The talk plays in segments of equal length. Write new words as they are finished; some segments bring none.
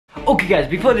Okay guys,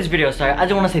 before this video starts, I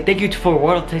just want to say thank you for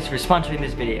World of Tanks for sponsoring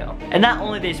this video. And not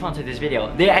only they sponsored this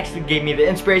video, they actually gave me the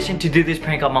inspiration to do this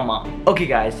prank on my mom. Okay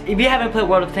guys, if you haven't played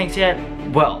World of Tanks yet,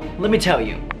 well, let me tell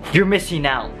you, you're missing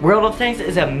out. World of Tanks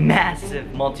is a massive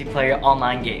multiplayer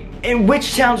online game, and which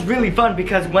sounds really fun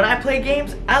because when I play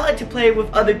games, I like to play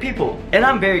with other people, and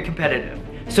I'm very competitive.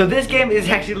 So this game is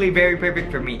actually very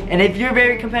perfect for me. And if you're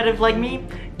very competitive like me,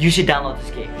 you should download this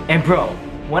game. And bro,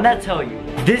 when I tell you,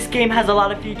 this game has a lot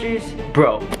of features,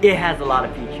 bro, it has a lot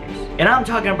of features. And I'm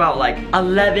talking about like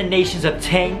 11 nations of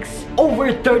tanks,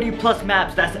 over 30 plus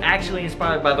maps that's actually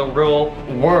inspired by the real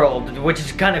world, which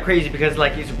is kind of crazy because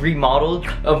like it's remodeled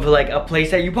of like a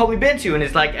place that you've probably been to, and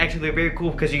it's like actually very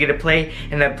cool because you get to play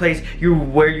in that place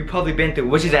where you've probably been through,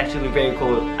 which is actually very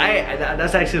cool.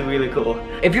 That's actually really cool.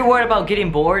 If you're worried about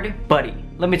getting bored, buddy,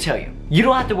 let me tell you, you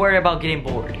don't have to worry about getting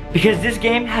bored because this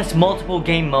game has multiple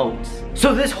game modes.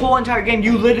 So this whole entire game,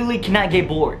 you literally cannot get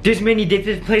bored. There's many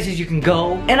different places you can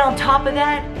go, and on top of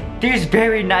that, there's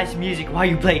very nice music while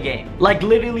you play a game. Like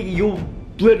literally, you'll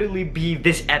literally be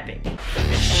this epic.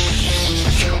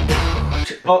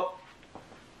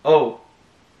 Oh.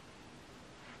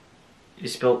 You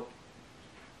spilled.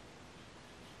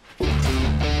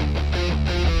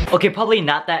 Okay, probably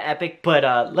not that epic, but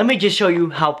let me just show you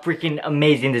how freaking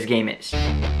amazing this game is.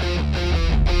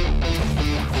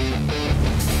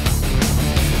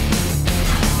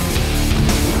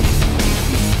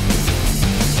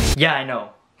 Yeah, I know.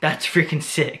 That's freaking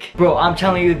sick. Bro, I'm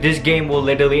telling you, this game will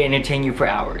literally entertain you for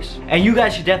hours. And you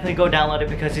guys should definitely go download it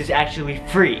because it's actually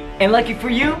free. And lucky for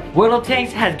you, World of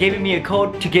Tanks has given me a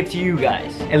code to give to you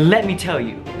guys. And let me tell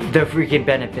you, the freaking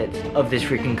benefits of this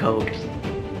freaking code.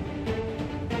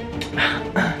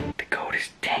 The code is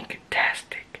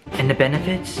Tanktastic. And the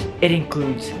benefits? It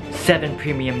includes 7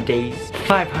 premium days,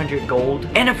 500 gold,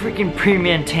 and a freaking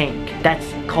premium tank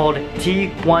that's called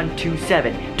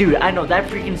T127. Dude, I know that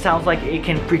freaking sounds like it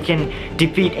can freaking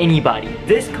defeat anybody.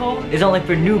 This code is only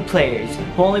for new players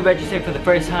who only register for the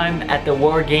first time at the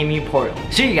War Gaming portal.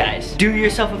 So you guys, do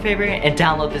yourself a favor and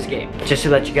download this game. Just to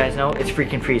let you guys know, it's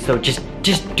freaking free, so just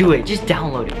do it. Just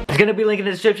download it. It's gonna be a link in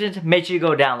the description. Make sure you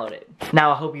go download it.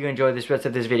 Now I hope you enjoy this rest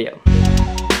of this video.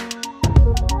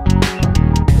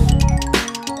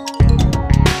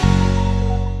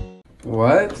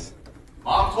 What?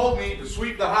 Mom told me to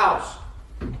sweep the house.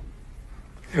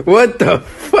 What the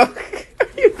fuck are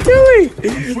you doing?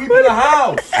 I'm sweeping the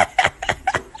house.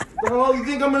 What the hell do you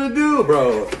think I'm gonna do,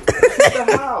 bro? Sweep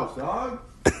the house, dog.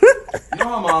 You know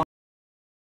how Mom.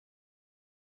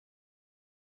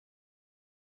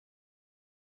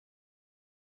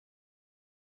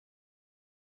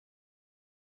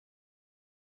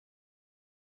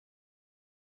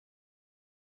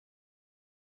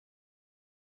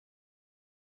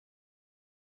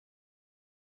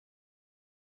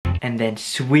 And then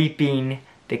sweeping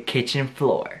the kitchen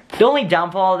floor. The only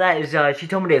downfall of that is she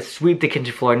told me to sweep the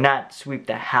kitchen floor, not sweep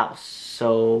the house.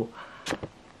 So,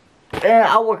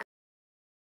 I'll work.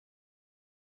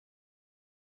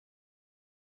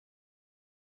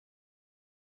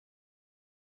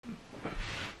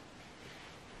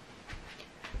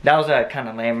 That was kind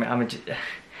of lame. I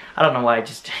don't know why I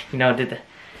just, did that.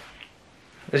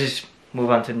 Let's just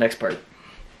move on to the next part.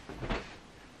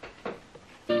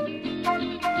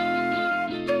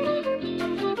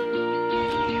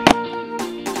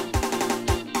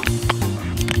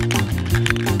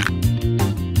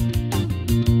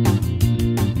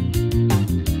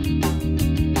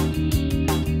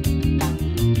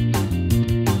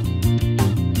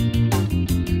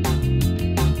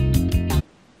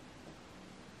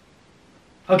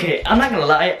 Okay, I'm not gonna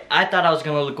lie, I thought I was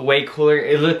gonna look way cooler.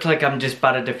 It looked like I'm just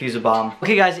about to defuse a bomb.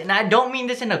 Okay guys, and I don't mean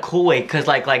this in a cool way, cause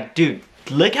like dude,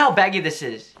 look how baggy this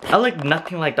is. I look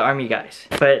nothing like the army guys,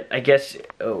 but I guess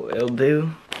it'll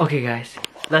do. Okay guys,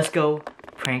 let's go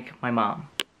prank my mom.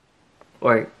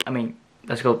 Or, I mean,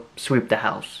 let's go sweep the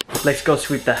house. Let's go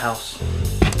sweep the house.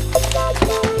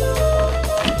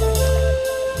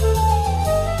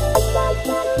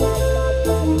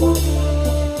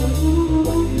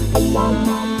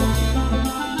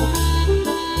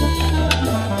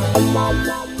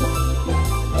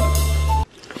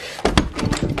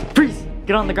 Freeze!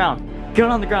 Get on the ground. Get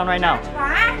on the ground right now.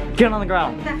 Get on the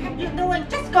ground. What are you doing?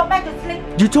 Just go back to sleep.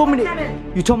 You told me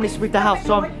to sweep the house,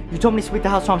 so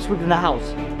I'm sweeping the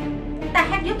house. What the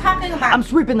heck you talking about? I'm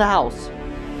sweeping the house.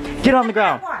 Get on the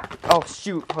ground. Oh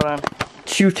shoot, hold on.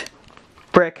 Shoot.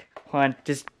 Brick. Hold on,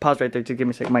 just pause right there to give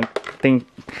me a sec. My thing,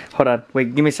 hold on.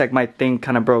 Wait, give me a sec. My thing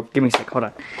kind of broke. Give me a sec. Hold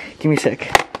on. Give me a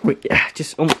sec. Wait, yeah,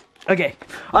 just, okay.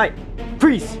 All right,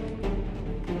 freeze.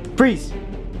 Freeze.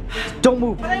 Don't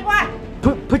move. What do you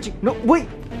want? Put you, no, wait.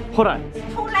 Hold on.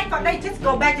 It's too late for them. Just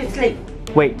go back to sleep.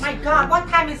 Wait. My God, what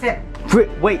time is it?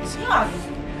 Wait. You're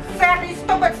sadly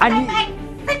stupid. I Stay need- back.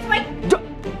 6 weeks. D-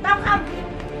 Don't come.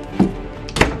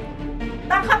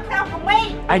 Don't come close to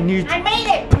me. I need. I made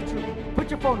it. Put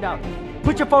your phone down.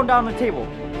 Put your phone down on the table.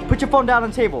 Put your phone down on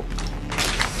the table.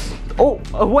 Oh,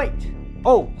 wait.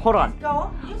 Oh, hold on.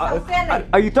 Go. You so silly.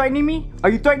 Are you threatening me? Are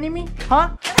you threatening me? Huh?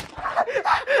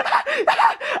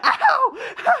 Ow!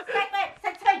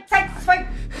 6 weeks. 6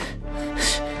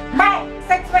 weeks. Back.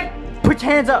 6 weeks. Put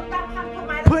your hands up. Don't come to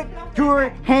my Put your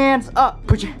hands up.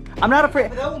 Put your. I'm not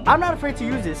afraid. I'm not afraid to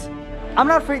use this. I'm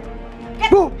not afraid.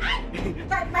 Get Boom.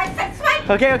 out. Back 6 weeks.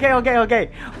 Okay.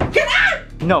 Get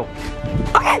out. No.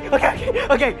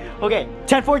 Okay.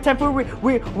 10-4.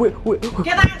 We.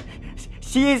 Get out.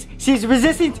 She's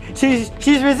resisting.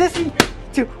 She's resisting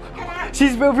to.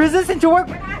 She's resistant to work.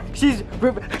 She's.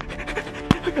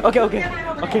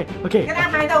 Okay. Get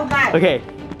out my door now. Okay.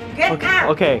 Get out.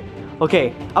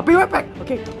 Okay. I'll be right back.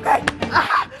 Okay.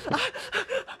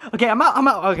 Okay, I'm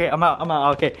out. Okay, I'm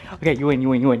out. Okay, you win.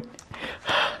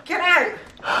 Get out.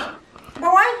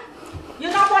 Boy, you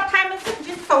know what time is it?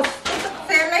 You're so stupid,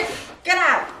 silly. Get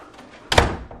out.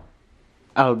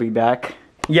 I'll be back.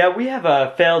 Yeah, we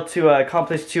have failed to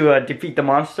accomplish to defeat the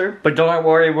monster, but don't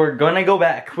worry, we're gonna go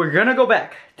back.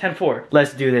 10-4.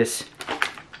 Let's do this.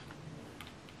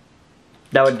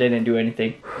 That one didn't do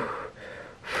anything.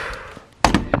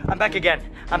 I'm back again.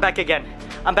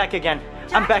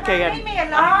 Leave me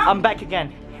alone. I'm back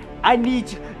again. I need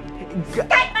you. Stay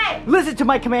back. Listen to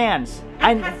my commands.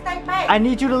 I can't stay back. I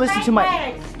need you to listen Stay to my.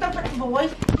 back. Stupid boy.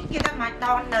 You get out my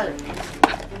door now.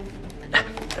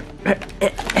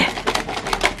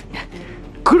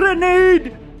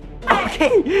 Grenade.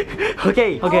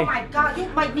 Okay. Oh my God, you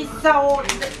make me so.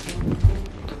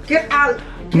 Get out.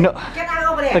 No. Get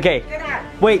out over there. Okay. Get out.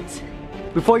 Wait.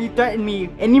 Before you threaten me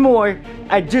anymore,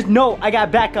 I just know I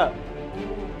got backup.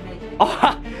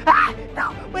 Oh,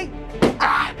 no, wait.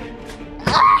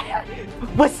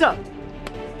 What's up?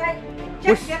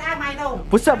 Just get out my door.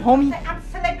 What's up, homie? I'm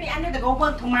sleepy. I need to go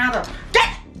work tomorrow.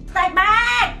 Stay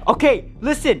back. Okay,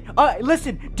 listen.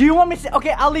 Do you want me to?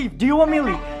 Okay, I'll leave. Do you want me to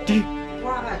leave?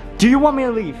 Do you want me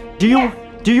to leave? Do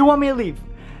you want me to leave?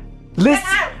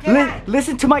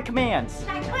 Listen to my commands.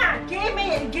 Come on, give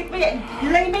me,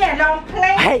 leave me alone,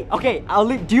 please. Hey, okay, I'll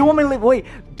leave. Do you want me to leave? Wait,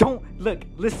 don't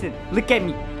listen. Look at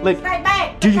me. Look. Stay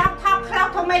back. Do you? Don't talk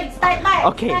close to me. Stay back.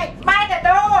 Okay. Stay by the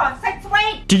door. 6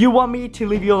 weeks. Do you want me to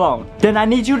leave you alone? Then I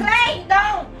need you to. Please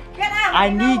don't. Get out. I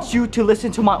need you to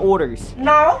listen to my orders.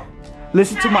 No.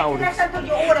 Listen to my I orders. listen to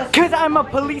your orders. Cause I'm a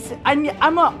police. I'm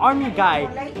an army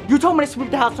guy. You told me to sweep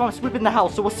the house, so I'm sweeping the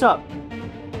house. So what's up?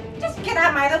 Just get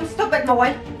out my room, stupid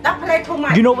boy. Don't play too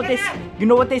much. You know what Get out. You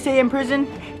know what they say in prison?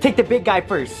 Take the big guy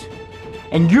first.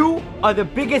 And you are the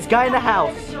biggest guy in the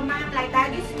house. Don't your mom like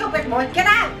that, you stupid boy. Get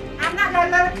out. I'm not a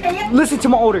little kid. Listen to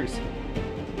my orders.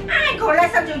 I ain't gonna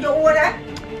listen to your order.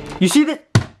 You see that?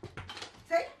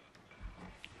 See?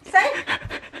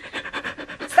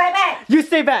 Stay back. You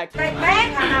stay back. Stay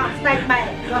back or not stay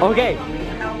back? You're Okay. not gonna leave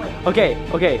me alone.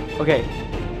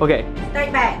 Okay. Stay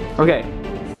back. Okay.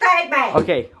 Stay back.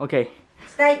 Okay.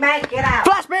 Stay back. Get out.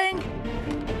 Flashbang!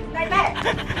 Stay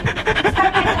back.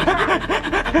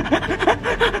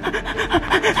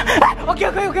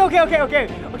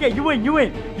 Okay, you win.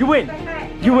 Stay back.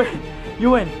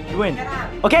 You win. Get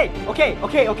out. Okay.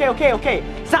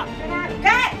 Stop. Get out.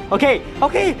 Get.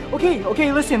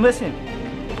 Okay, listen.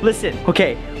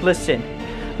 Okay,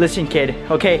 listen, kid.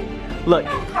 Okay, look.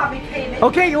 Don't call me kid.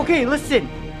 Okay, listen.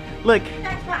 Look,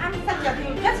 That's why I'm sick of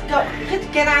you. Just go.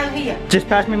 Just get out of here. just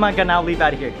pass me my gun. I'll leave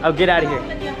out of here. I'll get out of Go here.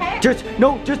 with your head. Just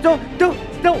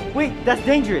don't. Wait, that's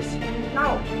dangerous.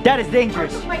 No. That is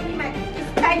dangerous. Just wait a minute.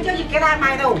 Just thank you. You get out of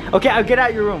my room. Okay, I'll get out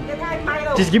of your room. Get out of my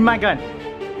room. Just give me my gun.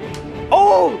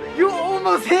 Oh, you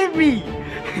almost hit me.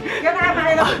 Get out of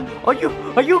my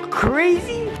room. Are you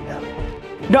crazy?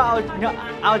 No,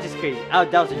 I was just crazy.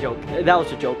 That was a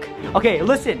joke. Okay,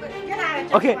 listen. Get out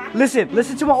of Okay,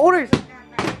 listen to my orders.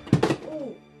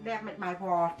 Ooh, damn it, my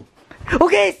wall.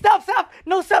 Okay, stop.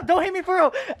 No, stop. Don't hit me for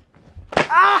real.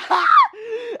 Ah!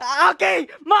 Okay,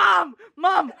 mom.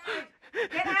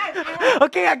 Get out.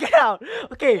 Okay, I get out.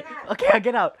 Okay, I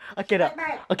get out. Okay,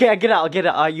 I get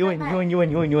out. You win. You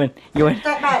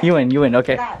win.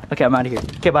 Okay, I'm out of here.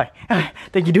 Okay, bye.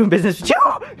 Thank you. Doing business with you.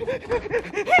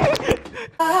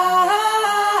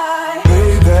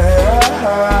 Baby,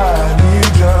 I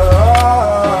need you.